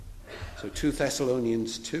So 2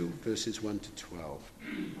 Thessalonians 2, verses 1 to 12.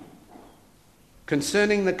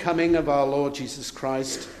 Concerning the coming of our Lord Jesus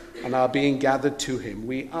Christ and our being gathered to him,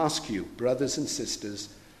 we ask you, brothers and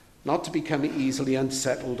sisters, not to become easily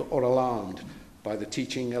unsettled or alarmed by the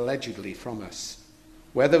teaching allegedly from us,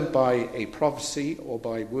 whether by a prophecy or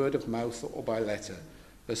by word of mouth or by letter,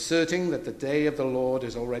 asserting that the day of the Lord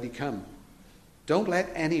has already come. Don't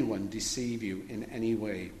let anyone deceive you in any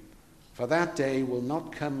way, for that day will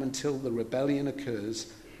not come until the rebellion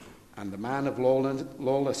occurs and the man of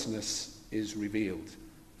lawlessness is revealed,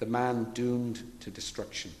 the man doomed to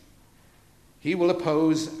destruction. He will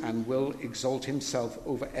oppose and will exalt himself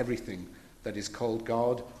over everything that is called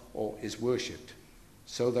God or is worshipped,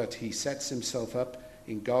 so that he sets himself up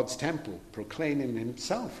in God's temple, proclaiming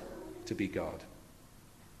himself to be God.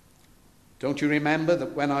 Don't you remember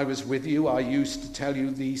that when I was with you, I used to tell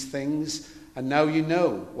you these things, and now you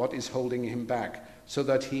know what is holding him back, so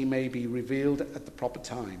that he may be revealed at the proper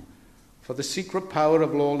time. For the secret power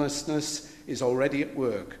of lawlessness is already at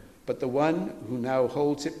work, but the one who now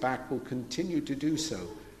holds it back will continue to do so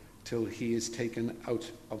till he is taken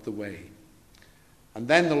out of the way. And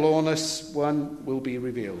then the lawless one will be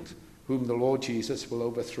revealed, whom the Lord Jesus will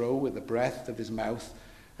overthrow with the breath of his mouth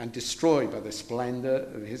and destroy by the splendor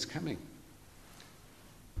of his coming.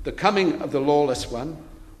 The coming of the lawless one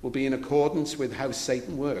will be in accordance with how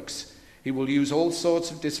Satan works. He will use all sorts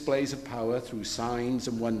of displays of power through signs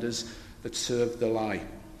and wonders that serve the lie,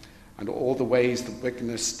 and all the ways that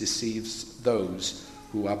wickedness deceives those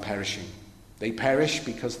who are perishing. They perish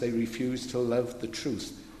because they refuse to love the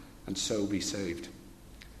truth and so be saved.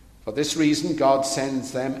 For this reason, God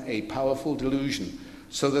sends them a powerful delusion,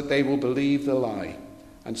 so that they will believe the lie,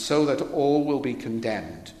 and so that all will be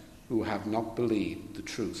condemned who have not believed the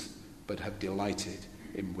truth, but have delighted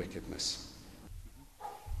in wickedness.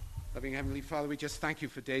 Loving Heavenly Father, we just thank you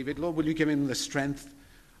for David. Lord, will you give him the strength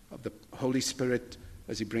of the Holy Spirit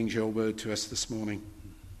as he brings your word to us this morning.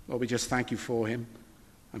 Lord, we just thank you for him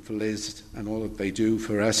and for Liz and all that they do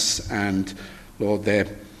for us, and Lord, their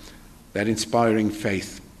inspiring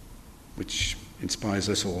faith, which inspires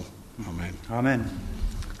us all. Amen. Amen.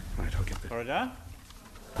 Right, I'll get there. Da.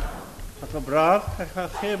 Wat wel braaf.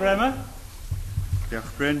 Gaat het Bremer?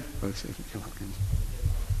 Diolch, Bryn.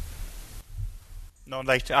 No,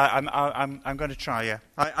 later. I'm going to try, yeah.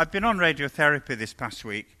 I've been on radiotherapy this past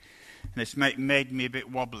week, and it's made me a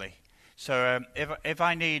bit wobbly. So if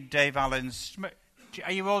I need Dave Allen's...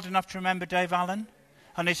 Are you old enough to remember Dave Allen?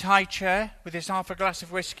 On his high chair, with his half a glass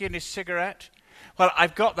of whiskey and his cigarette? Well,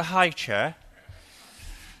 I've got the high chair.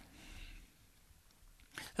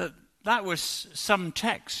 That was some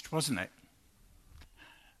text, wasn't it?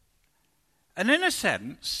 And in a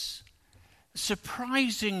sense,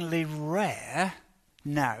 surprisingly rare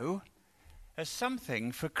now as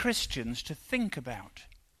something for Christians to think about.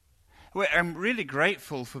 I'm really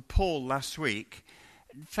grateful for Paul last week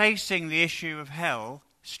facing the issue of hell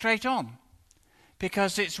straight on,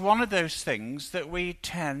 because it's one of those things that we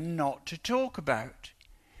tend not to talk about.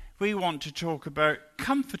 We want to talk about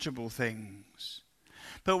comfortable things.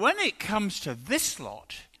 But when it comes to this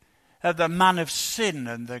lot, of the man of sin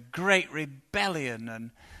and the great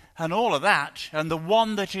rebellion and all of that, and the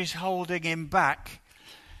one that is holding him back,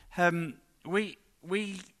 we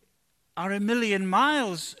are a million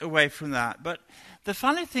miles away from that. But the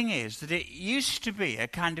funny thing is that it used to be a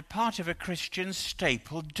kind of part of a Christian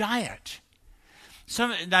staple diet.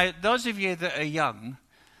 Now, those of you that are young,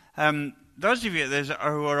 those of you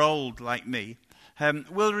who are old like me,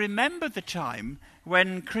 will remember the time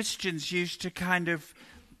when Christians used to kind of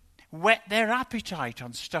whet their appetite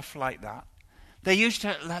on stuff like that. They used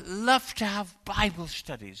to love to have Bible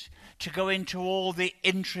studies, to go into all the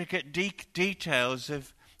intricate details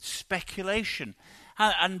of speculation.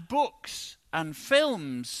 And books and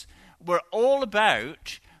films were all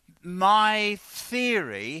about my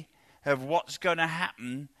theory of what's going to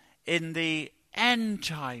happen in the end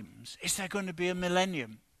times. Is there going to be a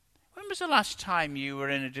millennium? When was the last time you were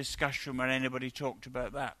in a discussion where anybody talked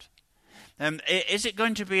about that? Is it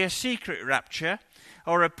going to be a secret rapture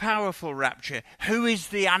or a powerful rapture? Who is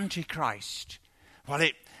the Antichrist? Well,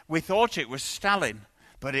 we thought it was Stalin,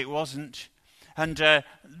 but it wasn't. And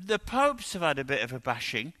the popes have had a bit of a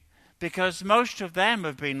bashing, because most of them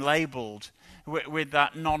have been labelled with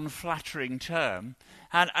that non-flattering term.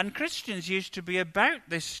 And Christians used to be about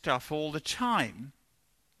this stuff all the time.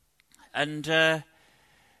 And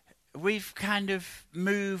we've kind of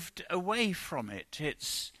moved away from it.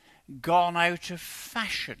 It's gone out of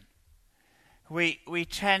fashion. We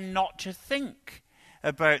tend not to think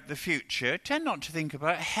about the future, tend not to think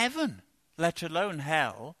about heaven, let alone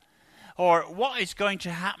hell, or what is going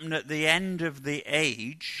to happen at the end of the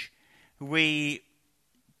age, we,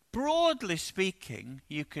 broadly speaking,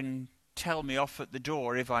 you can tell me off at the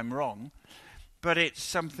door if I'm wrong, but it's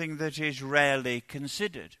something that is rarely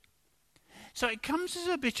considered. So it comes as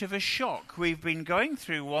a bit of a shock. We've been going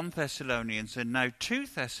through 1 Thessalonians and now 2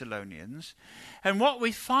 Thessalonians, and what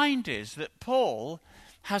we find is that Paul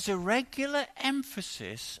has a regular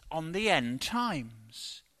emphasis on the end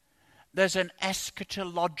times. There's an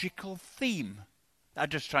eschatological theme. I'm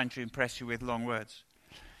just trying to impress you with long words.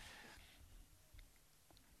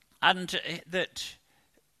 And that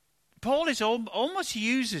Paul almost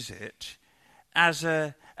uses it as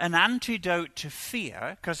an antidote to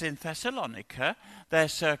fear, because in Thessalonica their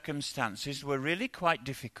circumstances were really quite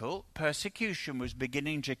difficult. Persecution was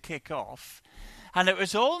beginning to kick off, and it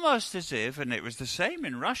was almost as if, and it was the same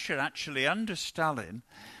in Russia actually under Stalin,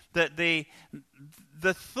 that the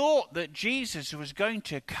thought that Jesus was going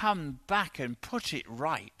to come back and put it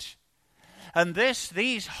right, and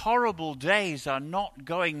these horrible days are not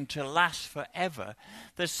going to last forever.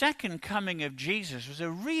 The second coming of Jesus was a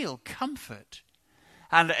real comfort.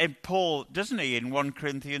 And Paul, doesn't he, in 1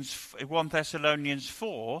 Thessalonians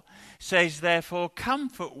 4, says, therefore,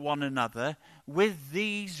 comfort one another with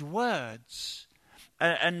these words.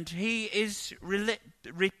 And he is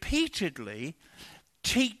repeatedly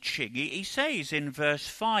teaching. He says in verse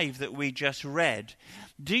 5 that we just read,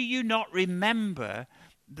 do you not remember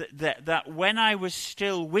that when I was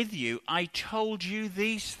still with you, I told you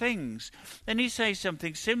these things? Then he says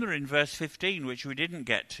something similar in verse 15, which we didn't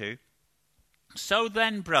get to. So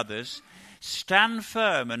then, brothers, stand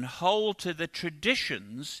firm and hold to the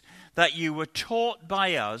traditions that you were taught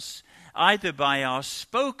by us, either by our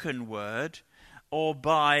spoken word or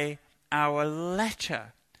by our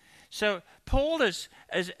letter. So Paul has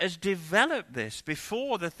developed this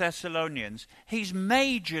before the Thessalonians. He's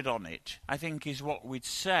majored on it, I think is what we'd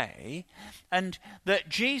say, and that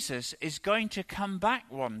Jesus is going to come back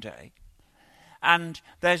one day, and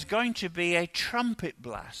there's going to be a trumpet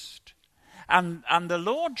blast, and the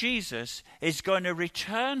Lord Jesus is going to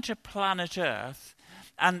return to planet Earth,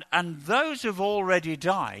 and those who've already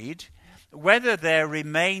died, whether their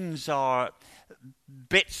remains are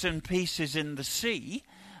bits and pieces in the sea,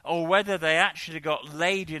 or whether they actually got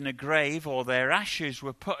laid in a grave or their ashes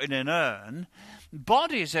were put in an urn,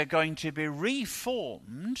 bodies are going to be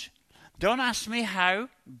reformed. Don't ask me how.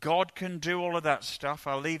 God can do all of that stuff.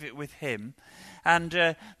 I'll leave it with him.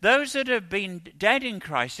 And those that have been dead in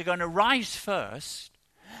Christ are going to rise first.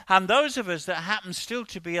 And those of us that happen still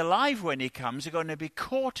to be alive when he comes are going to be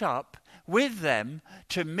caught up with them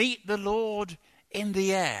to meet the Lord in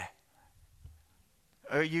the air.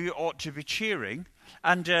 You ought to be cheering.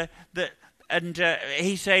 And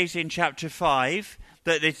he says in chapter 5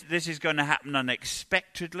 that this is going to happen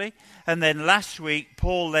unexpectedly. And then last week,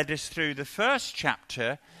 Paul led us through the first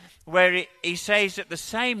chapter where he says at the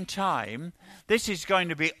same time, this is going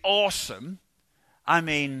to be awesome. I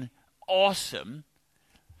mean, awesome.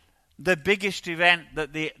 The biggest event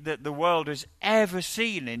that the world has ever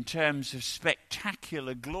seen in terms of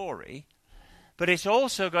spectacular glory. But it's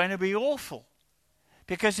also going to be awful.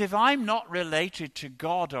 Because if I'm not related to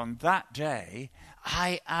God on that day,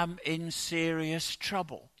 I am in serious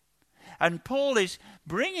trouble. And Paul is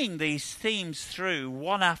bringing these themes through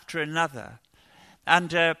one after another.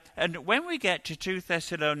 And when we get to 2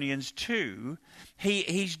 Thessalonians 2,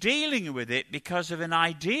 he's dealing with it because of an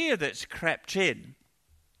idea that's crept in.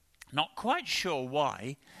 Not quite sure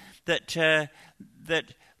why. That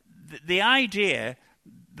the idea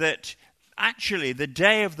that actually the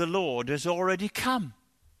day of the Lord has already come.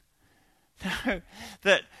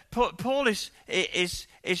 That Paul is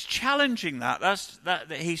challenging that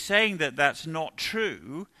he's saying that that's not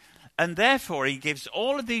true, and therefore he gives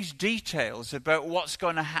all of these details about what's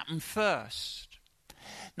going to happen first.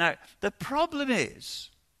 Now, the problem is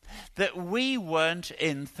that we weren't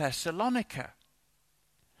in Thessalonica,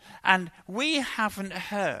 and we haven't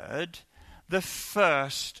heard the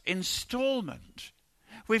first installment.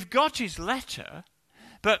 We've got his letter,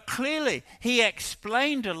 but clearly he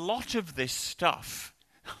explained a lot of this stuff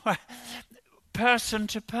person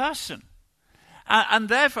to person. And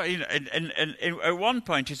therefore, at one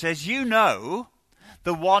point he says, you know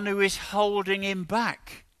the one who is holding him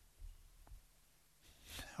back.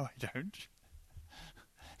 No, I don't.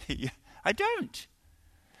 I don't.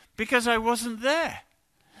 Because I wasn't there.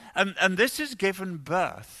 And this has given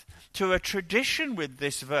birth to a tradition with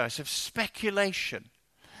this verse of speculation,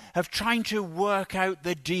 of trying to work out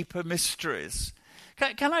the deeper mysteries.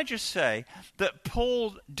 Can I just say that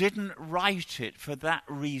Paul didn't write it for that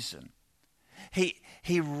reason?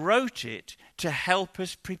 he wrote it to help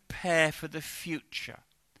us prepare for the future.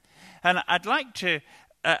 And I'd like to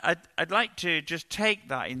just take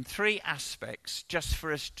that in three aspects, just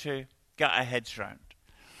for us to get our heads round.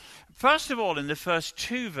 First of all, in the first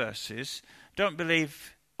two verses, don't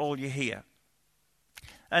believe all you hear.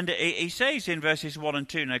 And he says in verses 1 and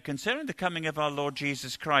 2, now concerning the coming of our Lord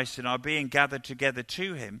Jesus Christ and our being gathered together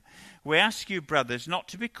to him, we ask you, brothers, not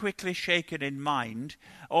to be quickly shaken in mind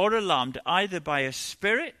or alarmed either by a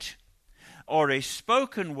spirit or a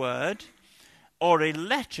spoken word or a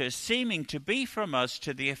letter seeming to be from us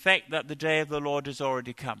to the effect that the day of the Lord has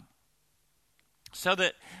already come. So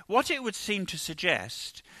that what it would seem to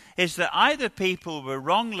suggest is that either people were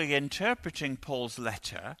wrongly interpreting Paul's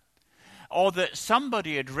letter, or that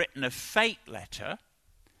somebody had written a fake letter,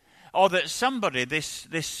 or that somebody, this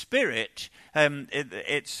spirit,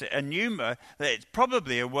 it's a pneuma, it's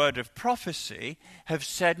probably a word of prophecy, have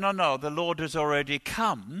said, no, the Lord has already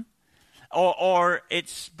come, or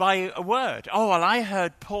it's by a word. Oh, well, I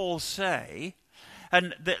heard Paul say,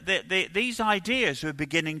 and these ideas were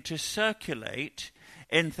beginning to circulate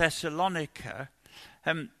in Thessalonica.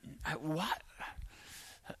 What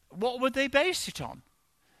would they base it on?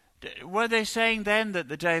 Were they saying then that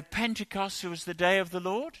the day of Pentecost was the day of the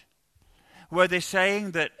Lord? Were they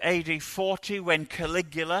saying that AD 40, when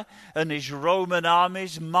Caligula and his Roman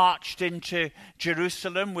armies marched into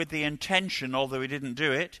Jerusalem with the intention, although he didn't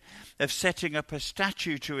do it, of setting up a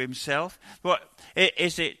statue to himself? What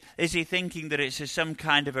is he thinking that it's some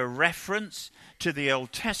kind of a reference to the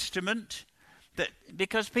Old Testament?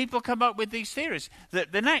 Because people come up with these theories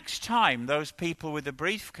that the next time those people with the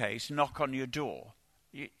briefcase knock on your door,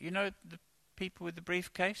 you know the people with the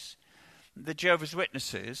briefcase? The Jehovah's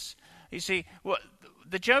Witnesses. You see,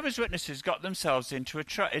 the Jehovah's Witnesses got themselves into a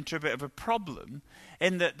bit of a problem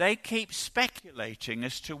in that they keep speculating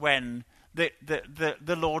as to when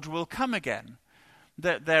the Lord will come again.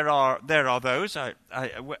 That there are those. I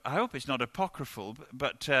hope it's not apocryphal,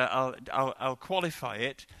 but I'll qualify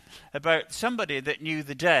it, about somebody that knew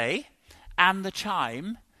the day and the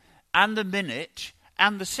time and the minute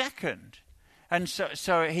and the second. And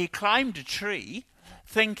so he climbed a tree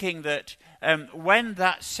thinking that when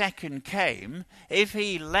that second came, if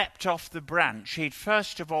he leapt off the branch, he'd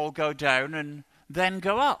first of all go down and then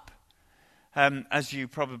go up. As you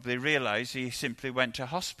probably realize, he simply went to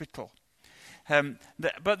hospital.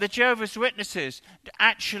 But the Jehovah's Witnesses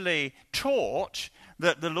actually taught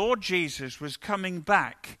that the Lord Jesus was coming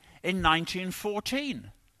back in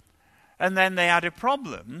 1914. And then they had a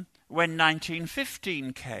problem when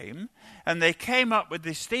 1915 came, and they came up with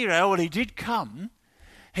this theory, oh, well, he did come.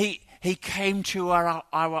 He came to our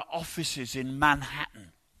offices in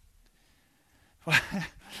Manhattan.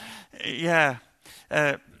 Yeah,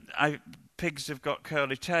 pigs have got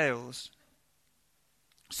curly tails.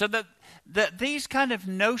 So that these kind of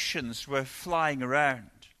notions were flying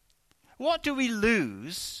around. What do we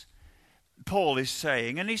lose, Paul is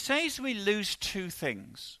saying? And he says we lose two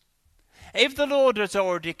things. If the Lord has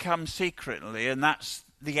already come secretly, and that's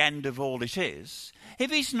the end of all it is, if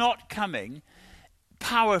he's not coming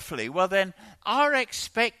powerfully, well then our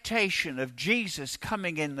expectation of Jesus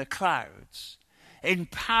coming in the clouds, in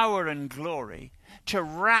power and glory, to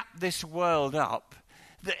wrap this world up,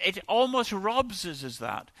 it almost robs us as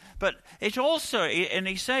that. But it also, and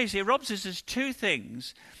he says, he robs us as two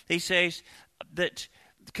things. He says that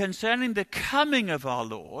concerning the coming of our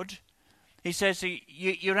Lord, he says,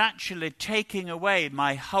 you're actually taking away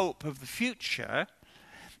my hope of the future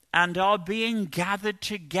and are being gathered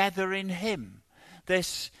together in him.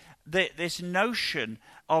 This notion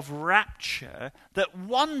of rapture that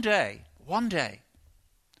one day,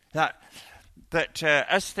 that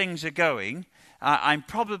as things are going, I'm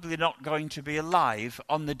probably not going to be alive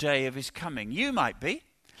on the day of his coming. You might be,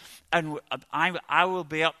 and I will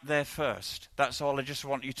be up there first. That's all I just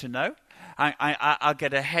want you to know. I'll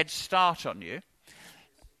get a head start on you.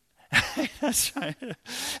 That's right.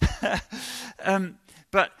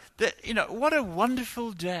 But what a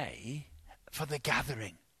wonderful day for the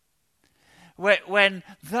gathering, when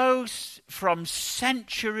those from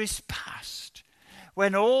centuries past,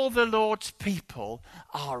 when all the Lord's people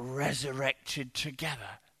are resurrected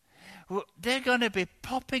together, they're going to be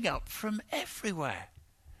popping up from everywhere.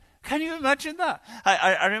 Can you imagine that?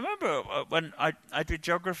 I remember when I did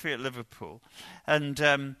geography at Liverpool,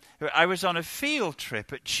 and I was on a field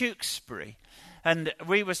trip at Tewkesbury, and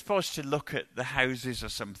we were supposed to look at the houses or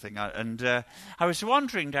something, and I was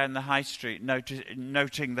wandering down the high street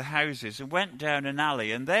noting the houses, and went down an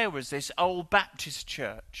alley, and there was this old Baptist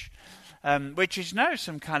church. which is now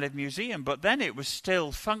some kind of museum, but then it was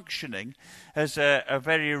still functioning as a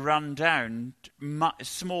very run-down,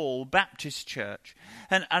 small Baptist church.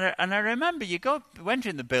 And I remember went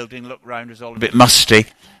in the building, looked round, it was all a bit musty,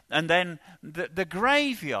 and then the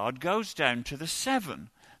graveyard goes down to the Severn,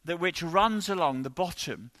 which runs along the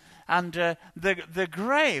bottom. And the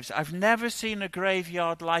graves, I've never seen a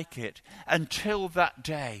graveyard like it until that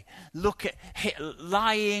day. Look at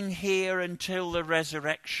lying here until the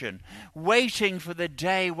resurrection, waiting for the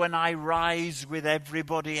day when I rise with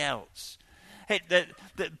everybody else.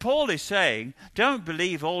 Paul is saying, don't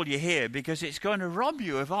believe all you hear, because it's going to rob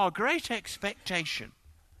you of our great expectation.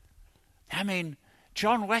 I mean,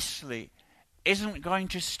 John Wesley isn't going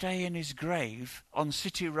to stay in his grave on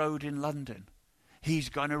City Road in London. He's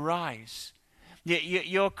going to rise.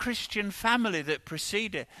 Your Christian family that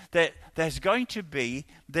preceded, that there's going to be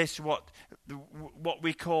this what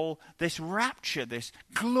we call this rapture, this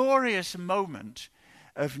glorious moment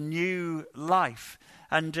of new life.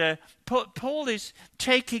 And Paul is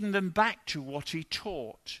taking them back to what he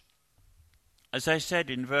taught, as I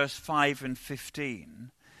said in verse 5 and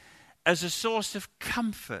 15, as a source of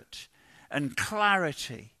comfort and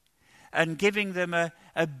clarity, and giving them a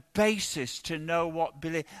basis to know what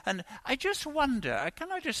belief. And I just wonder,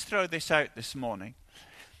 can I just throw this out this morning?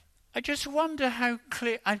 I just wonder how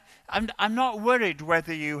clear. I'm not worried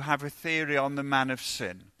whether you have a theory on the man of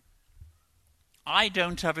sin. I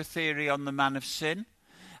don't have a theory on the man of sin.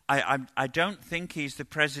 I don't think he's the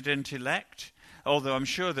president-elect, although I'm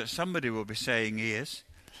sure that somebody will be saying he is.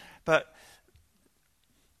 But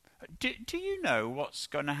do you know what's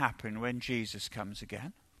going to happen when Jesus comes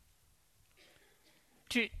again?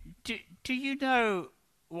 Do you know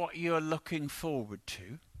what you're looking forward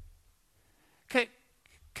to?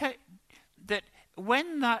 That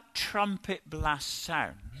when that trumpet blast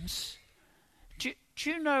sounds, do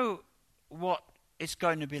you know what it's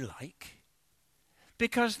going to be like?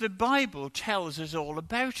 Because the Bible tells us all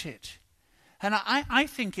about it. And I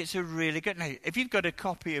think it's a really good... Now, if you've got a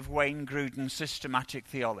copy of Wayne Grudem's Systematic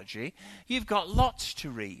Theology, you've got lots to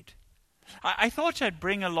read. I thought I'd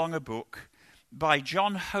bring along a book by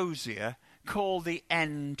John Hosier called The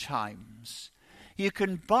End Times. You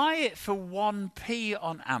can buy it for 1p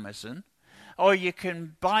on Amazon, or you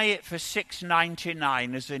can buy it for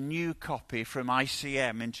 $6.99 as a new copy from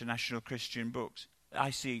ICM, International Christian Books.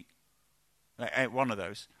 One of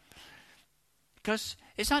those. Because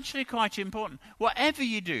it's actually quite important. Whatever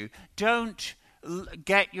you do, don't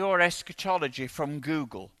get your eschatology from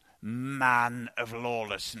Google. Man of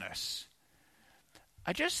lawlessness.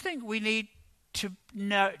 I just think we need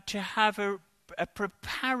to have a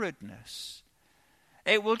preparedness.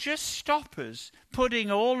 It will just stop us putting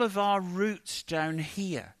all of our roots down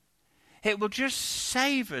here. It will just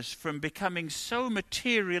save us from becoming so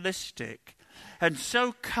materialistic and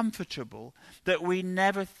so comfortable that we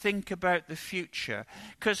never think about the future.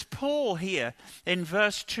 Because Paul here in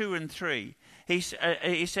verse 2 and 3, he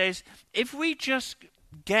says, if we just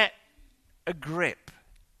get a grip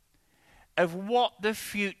of what the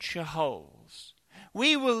future holds,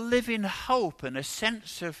 we will live in hope and a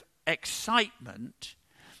sense of excitement.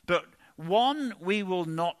 But 1, we will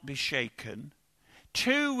not be shaken.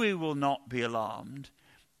 2, we will not be alarmed.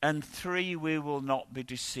 And 3, we will not be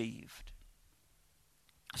deceived.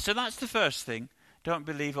 So that's the first thing. Don't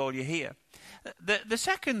believe all you hear. The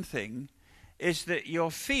second thing is that your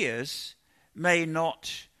fears may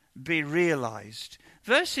not be realized.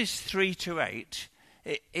 Verses 3 to 8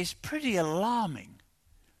 is pretty alarming.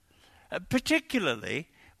 Particularly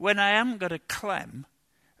when I haven't got a clem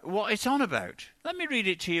what it's on about. Let me read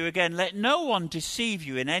it to you again. Let no one deceive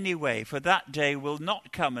you in any way, for that day will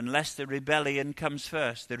not come unless the rebellion comes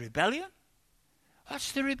first. The rebellion?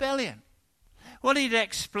 What's the rebellion? Well, he'd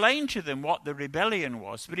explain to them what the rebellion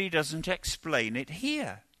was, but he doesn't explain it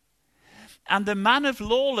here. And the man of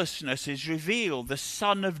lawlessness is revealed, the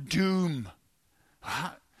son of doom.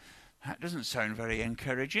 That doesn't sound very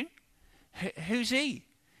encouraging. Who's he?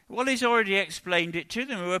 Well, he's already explained it to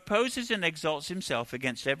them, who opposes and exalts himself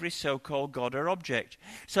against every so-called God or object.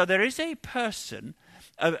 So there is a person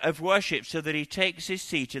of worship, so that he takes his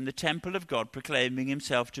seat in the temple of God, proclaiming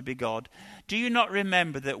himself to be God. Do you not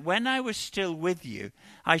remember that when I was still with you,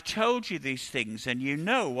 I told you these things, and you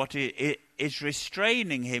know what is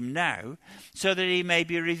restraining him now, so that he may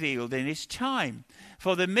be revealed in his time?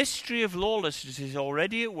 For the mystery of lawlessness is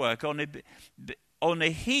already at work.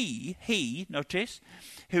 Only he, notice,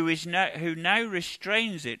 who now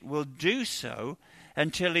restrains it, will do so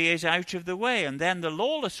until he is out of the way, and then the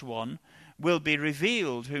lawless one will be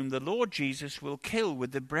revealed, whom the Lord Jesus will kill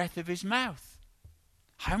with the breath of his mouth.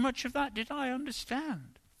 How much of that did I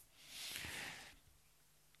understand?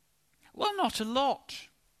 Well, not a lot.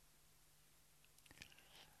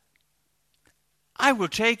 I will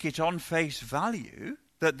take it on face value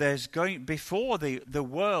that before the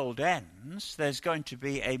world ends, there's going to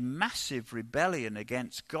be a massive rebellion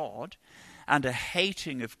against God and a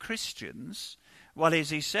hating of Christians. Well,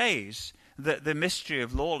 as he says, that the mystery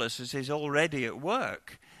of lawlessness is already at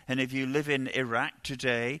work. And if you live in Iraq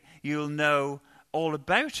today, you'll know all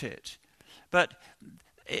about it. But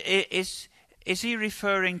is he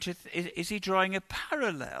referring to, is he drawing a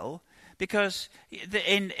parallel? Because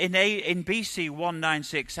in BC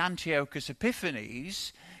 196, Antiochus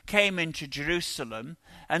Epiphanes came into Jerusalem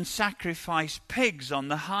and sacrificed pigs on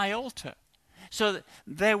the high altar. So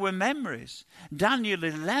there were memories. Daniel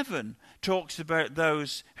 11 talks about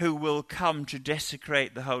those who will come to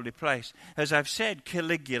desecrate the holy place. As I've said,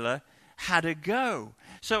 Caligula had a go.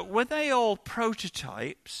 So were they all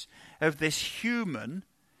prototypes of this human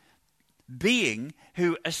being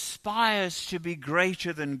who aspires to be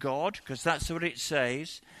greater than God, because that's what it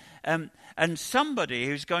says, and somebody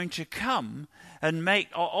who's going to come and make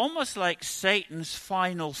almost like Satan's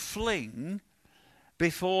final fling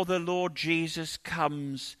before the Lord Jesus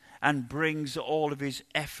comes and brings all of his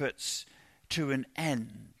efforts to an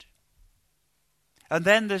end. And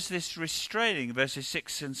then there's this restraining, verses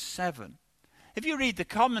 6 and 7. If you read the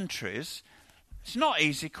commentaries, it's not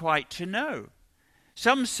easy quite to know.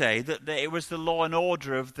 Some say that it was the law and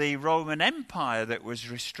order of the Roman Empire that was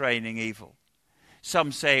restraining evil.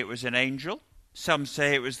 Some say it was an angel. Some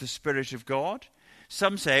say it was the Spirit of God.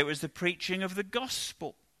 Some say it was the preaching of the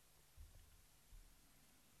gospel.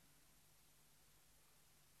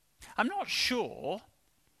 I'm not sure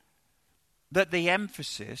that the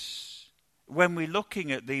emphasis, when we're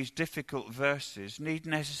looking at these difficult verses, need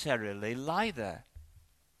necessarily lie there.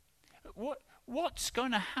 What's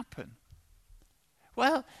going to happen?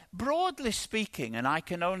 Well, broadly speaking, and I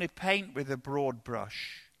can only paint with a broad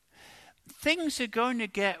brush, things are going to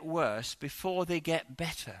get worse before they get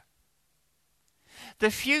better. The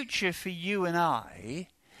future for you and I,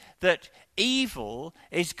 that evil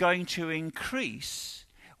is going to increase,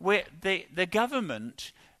 where the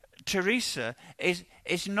government, Teresa, is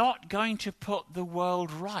not going to put the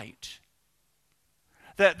world right.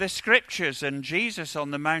 The scriptures and Jesus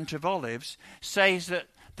on the Mount of Olives says that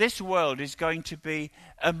this world is going to be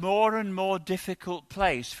a more and more difficult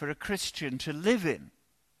place for a Christian to live in.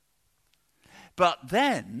 But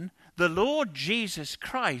then the Lord Jesus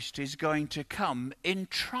Christ is going to come in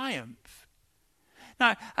triumph.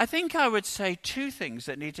 Now, I think I would say two things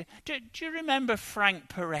that need to... Do you remember Frank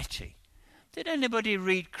Peretti? Did anybody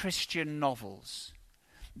read Christian novels?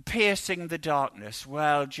 Piercing the Darkness.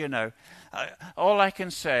 Well, you know, all I can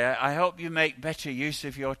say, I hope you make better use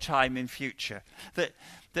of your time in future. That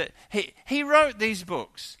he wrote these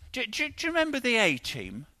books. Do you remember the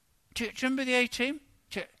A-Team? Do you remember the A-Team?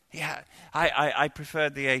 Yeah, I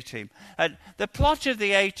preferred the A-Team. And the plot of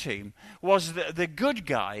the A-Team was that the good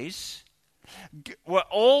guys were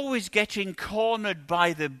always getting cornered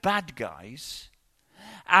by the bad guys,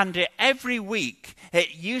 and every week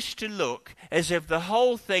it used to look as if the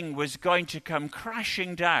whole thing was going to come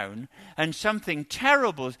crashing down and something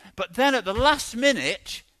terrible, but then at the last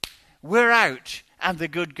minute we're out and the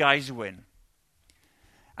good guys win.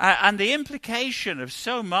 And the implication of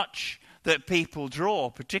so much that people draw,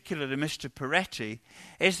 particularly Mr. Peretti,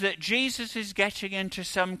 is that Jesus is getting into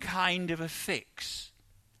some kind of a fix.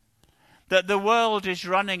 That the world is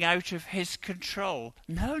running out of his control.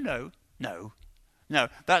 No,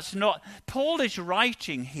 that's not. Paul is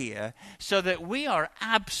writing here so that we are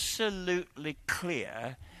absolutely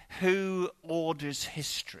clear who orders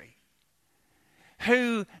history.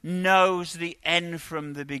 Who knows the end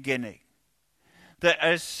from the beginning. That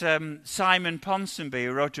as Simon Ponsonby,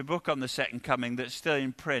 who wrote a book on the Second Coming that's still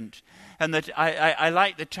in print, and that I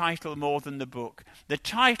like the title more than the book. The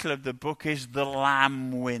title of the book is The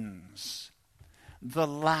Lamb Wins. The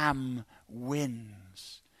Lamb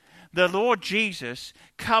wins. The Lord Jesus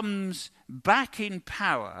comes back in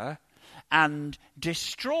power and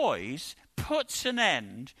destroys, puts an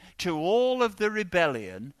end to all of the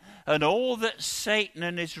rebellion and all that Satan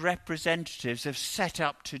and his representatives have set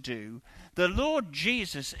up to do. The Lord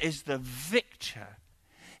Jesus is the victor.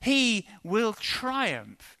 He will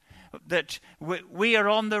triumph. That we are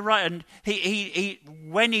on the right. And he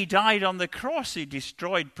when he died on the cross, he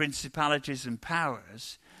destroyed principalities and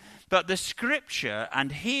powers. But the scripture,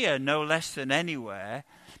 and here no less than anywhere,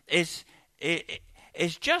 is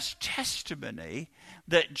just testimony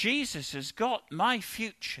that Jesus has got my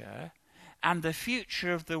future and the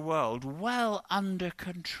future of the world well under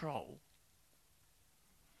control.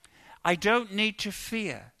 I don't need to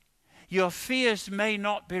fear. your fears may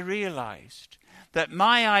not be realized. That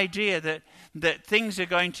my idea that things are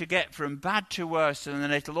going to get from bad to worse and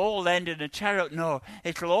then it'll all end in a terrible... No,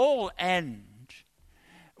 it'll all end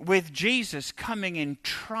with Jesus coming in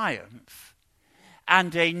triumph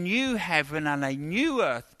and a new heaven and a new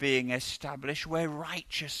earth being established where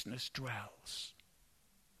righteousness dwells.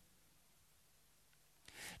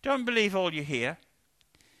 Don't believe all you hear.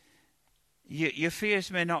 Your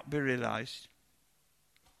fears may not be realized.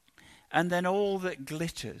 And then all that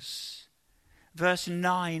glitters. Verse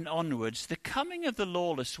 9 onwards, the coming of the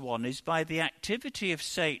lawless one is by the activity of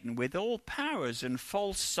Satan with all powers and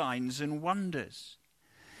false signs and wonders,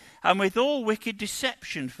 and with all wicked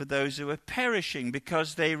deception for those who are perishing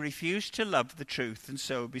because they refuse to love the truth and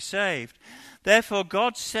so be saved. Therefore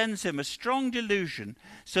God sends him a strong delusion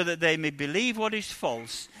so that they may believe what is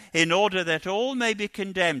false, in order that all may be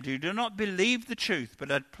condemned who do not believe the truth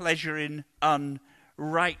but had pleasure in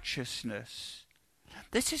unrighteousness.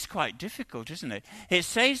 This is quite difficult, isn't it? It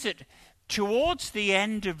says that towards the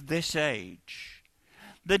end of this age,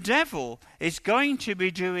 the devil is going to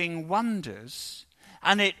be doing wonders,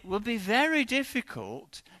 and it will be very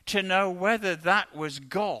difficult to know whether that was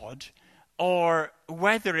God or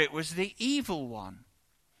whether it was the evil one.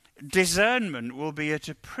 Discernment will be at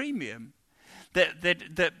a premium.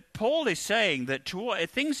 That Paul is saying that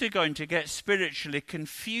things are going to get spiritually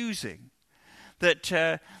confusing. That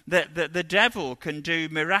the devil can do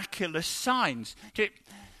miraculous signs.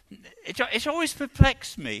 It always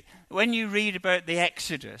perplexed me when you read about the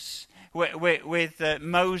Exodus with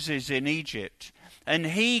Moses in Egypt, and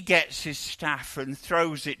he gets his staff and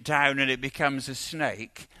throws it down and it becomes a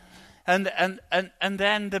snake, and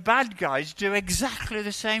then the bad guys do exactly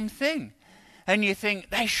the same thing, and you think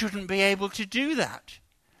they shouldn't be able to do that.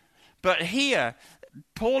 But here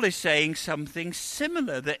Paul is saying something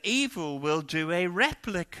similar, that evil will do a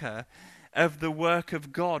replica of the work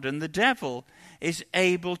of God, and the devil is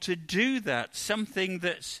able to do that, something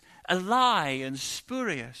that's a lie and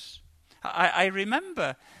spurious. I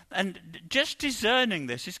remember, and just discerning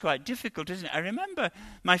this is quite difficult, isn't it? I remember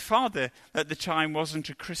my father at the time wasn't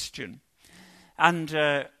a Christian, and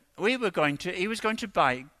we were going to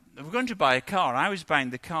buy a car. I was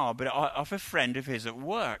buying the car, but off a friend of his at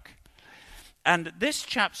work. And this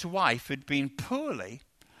chap's wife had been poorly,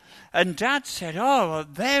 and Dad said, "Oh, well,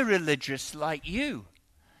 they're religious like you."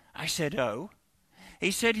 I said, "Oh?"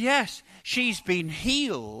 He said, "Yes, she's been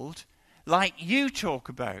healed like you talk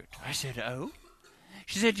about." I said, "Oh?"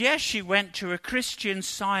 She said, "Yes, she went to a Christian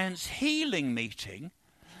Science healing meeting,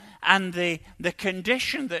 and the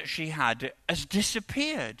condition that she had has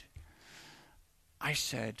disappeared." I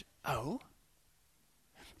said, "Oh?"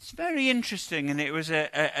 It's very interesting, and it was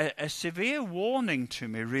a severe warning to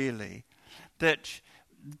me, really, that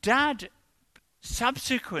Dad,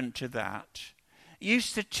 subsequent to that,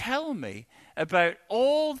 used to tell me about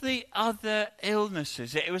all the other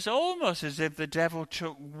illnesses. It was almost as if the devil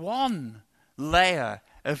took one layer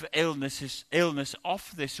of illness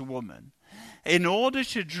off this woman in order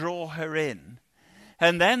to draw her in.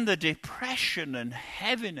 And then the depression and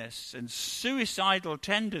heaviness and suicidal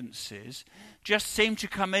tendencies just seem to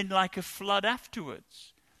come in like a flood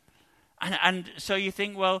afterwards. And so you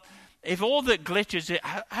think, well, if all that glitters,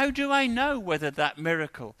 how do I know whether that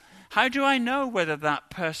miracle, how do I know whether that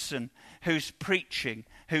person who's preaching,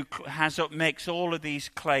 who makes all of these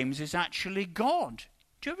claims, is actually God?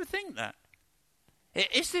 Do you ever think that?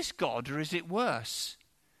 Is this God, or is it worse?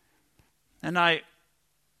 And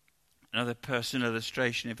another personal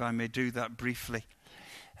illustration, if I may do that briefly.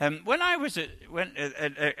 When I was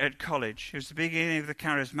at college, it was the beginning of the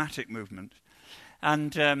charismatic movement,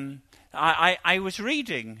 and I was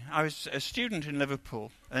reading. I was a student in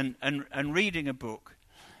Liverpool and reading a book,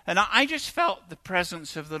 and I just felt the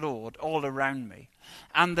presence of the Lord all around me,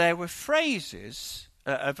 and there were phrases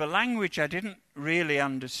of a language I didn't really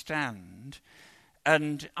understand,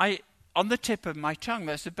 and on the tip of my tongue.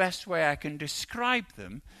 That's the best way I can describe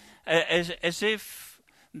them. As if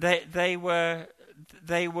they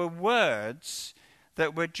were words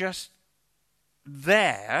that were just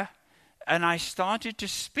there, and I started to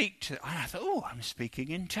speak to them. And I thought, "Oh, I'm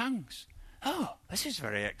speaking in tongues. Oh, this is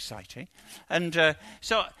very exciting." And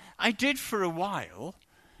so I did for a while,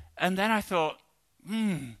 and then I thought,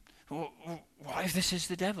 what if this is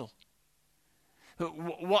the devil?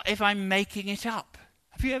 What if I'm making it up?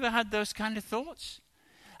 Have you ever had those kind of thoughts?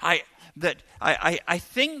 I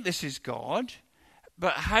think this is God,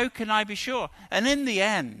 but how can I be sure? And in the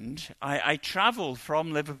end, I travelled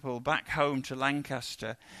from Liverpool back home to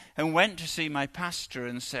Lancaster and went to see my pastor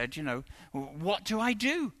and said, "What do I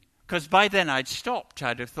do?" Because by then I'd stopped.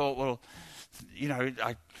 I'd have thought, well,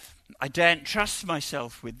 I daren't trust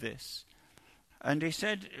myself with this. And he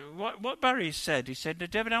said, what Barry said, he said,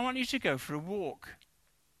 David, I want you to go for a walk.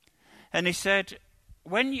 And he said,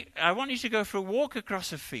 I want you to go for a walk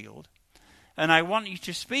across a field, and I want you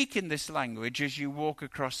to speak in this language as you walk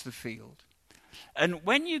across the field. And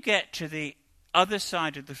when you get to the other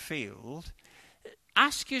side of the field,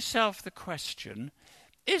 ask yourself the question,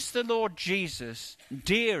 is the Lord Jesus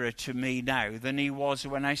dearer to me now than he was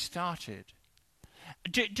when I started?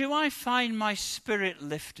 Do I find my spirit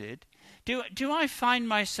lifted? Do I find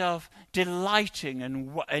myself delighting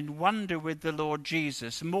and wonder with the Lord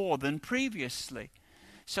Jesus more than previously?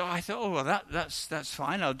 So I thought, that's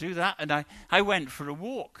fine, I'll do that. And I went for a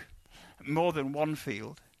walk, more than one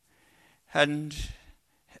field. And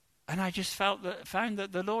I just found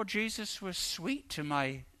that the Lord Jesus was sweet to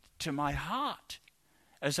my heart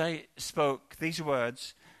as I spoke these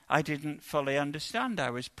words. I didn't fully understand. I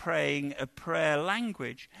was praying a prayer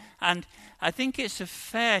language. And I think it's a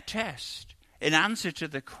fair test in answer to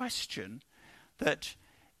the question that,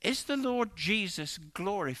 is the Lord Jesus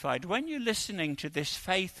glorified? When you're listening to this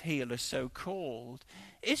faith healer so-called,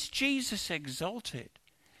 is Jesus exalted?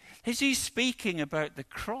 Is he speaking about the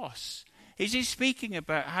cross? Is he speaking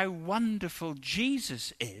about how wonderful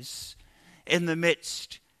Jesus is in the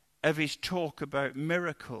midst of his talk about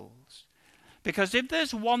miracles? Because if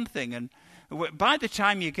there's one thing, and by the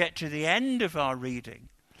time you get to the end of our reading,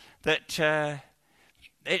 that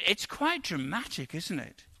it's quite dramatic, isn't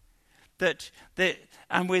it?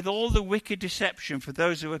 And with all the wicked deception for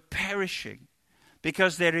those who are perishing,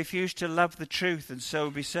 because they refuse to love the truth and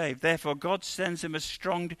so be saved. Therefore, God sends them a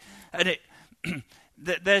strong, and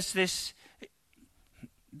there's this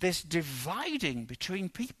dividing between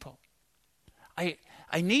people. I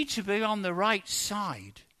need to be on the right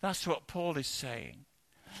side. That's what Paul is saying.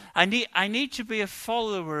 I need to be a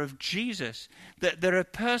follower of Jesus. That there are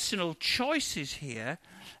personal choices here,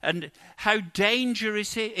 and how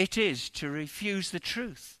dangerous it is to refuse the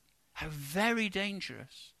truth. How very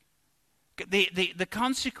dangerous. The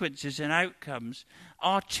consequences and outcomes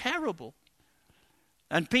are terrible.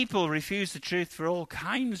 And people refuse the truth for all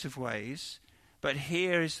kinds of ways, but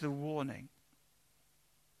here is the warning.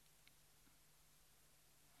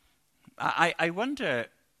 I wonder,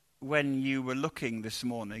 when you were looking this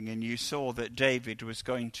morning and you saw that David was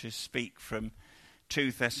going to speak from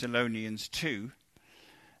 2 Thessalonians 2,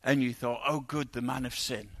 and you thought, oh good, the man of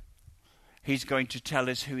sin. He's going to tell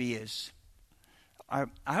us who he is. I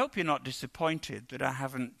hope you're not disappointed that I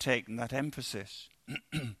haven't taken that emphasis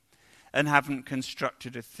and haven't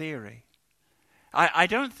constructed a theory. I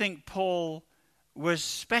don't think Paul was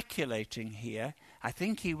speculating here. I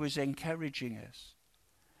think he was encouraging us.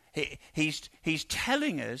 He's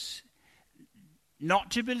telling us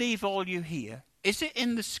not to believe all you hear. Is it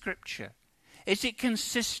in the scripture? Is it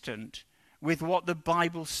consistent with what the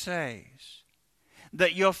Bible says?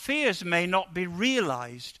 That your fears may not be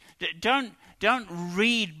realized. Don't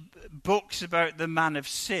read books about the man of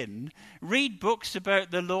sin. Read books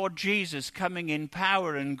about the Lord Jesus coming in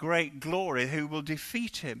power and great glory, who will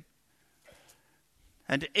defeat him.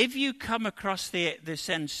 And if you come across the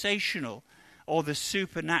sensational or the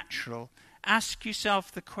supernatural, ask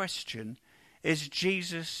yourself the question, is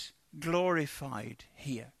Jesus glorified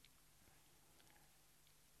here?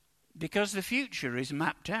 Because the future is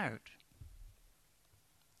mapped out.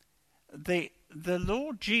 The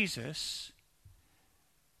Lord Jesus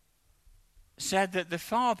said that the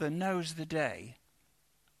Father knows the day.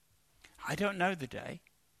 I don't know the day.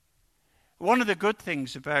 One of the good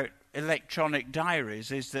things about electronic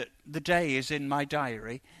diaries is that the day is in my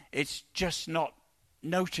diary. It's just not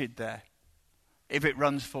noted there if it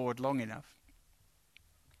runs forward long enough.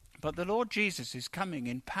 But the Lord Jesus is coming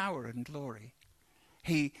in power and glory.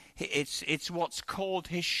 It's what's called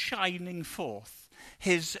his shining forth,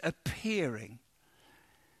 his appearing.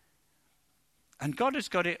 And God has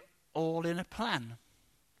got it all in a plan.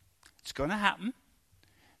 It's going to happen.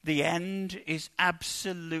 The end is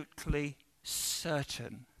absolutely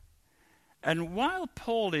certain. And while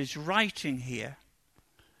Paul is writing here,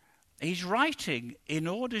 he's writing in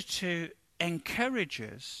order to encourage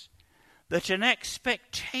us that an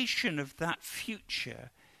expectation of that future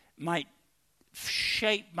might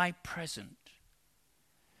shape my present,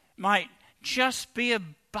 might just be a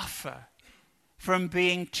buffer from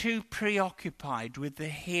being too preoccupied with the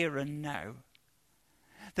here and now,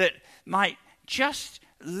 that might just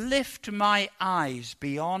lift my eyes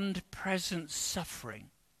beyond present suffering,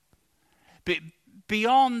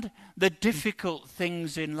 beyond the difficult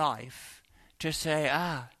things in life, to say,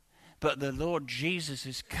 but the Lord Jesus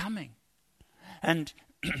is coming. And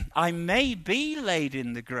I may be laid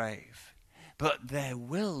in the grave, but there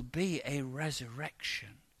will be a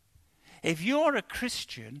resurrection. If you're a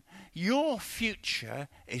Christian, your future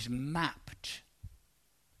is mapped.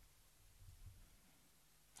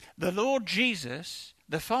 The Lord Jesus,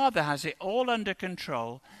 the Father has it all under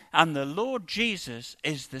control, and the Lord Jesus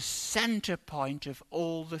is the center point of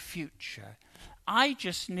all the future. I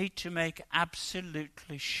just need to make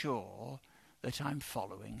absolutely sure that I'm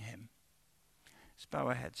following him. Let's bow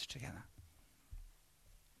our heads together.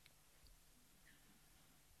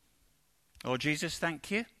 Lord Jesus, thank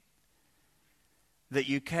you that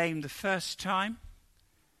you came the first time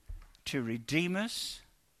to redeem us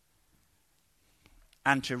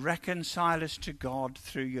and to reconcile us to God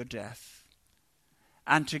through your death,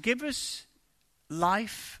 and to give us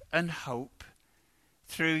life and hope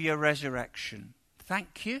through your resurrection.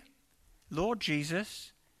 Thank you, Lord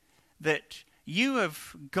Jesus, that you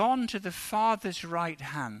have gone to the Father's right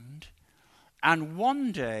hand, and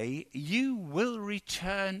one day you will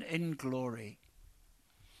return in glory.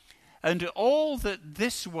 And all that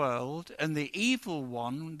this world and the evil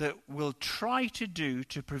one that will try to do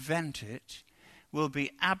to prevent it will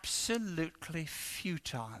be absolutely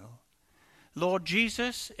futile. Lord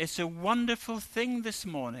Jesus, it's a wonderful thing this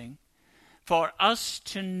morning for us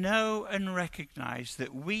to know and recognize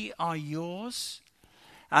that we are yours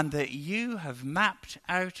and that you have mapped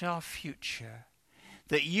out our future,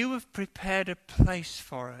 that you have prepared a place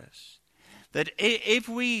for us, that if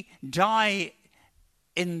we die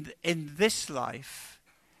in this life,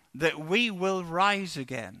 that we will rise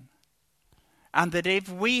again, and that if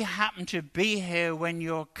we happen to be here when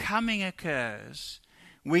your coming occurs,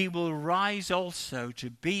 we will rise also to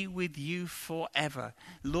be with you forever.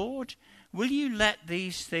 Lord, will you let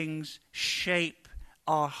these things shape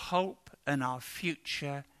our hope and our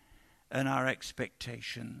future and our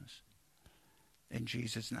expectations? In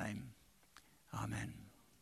Jesus' name, amen.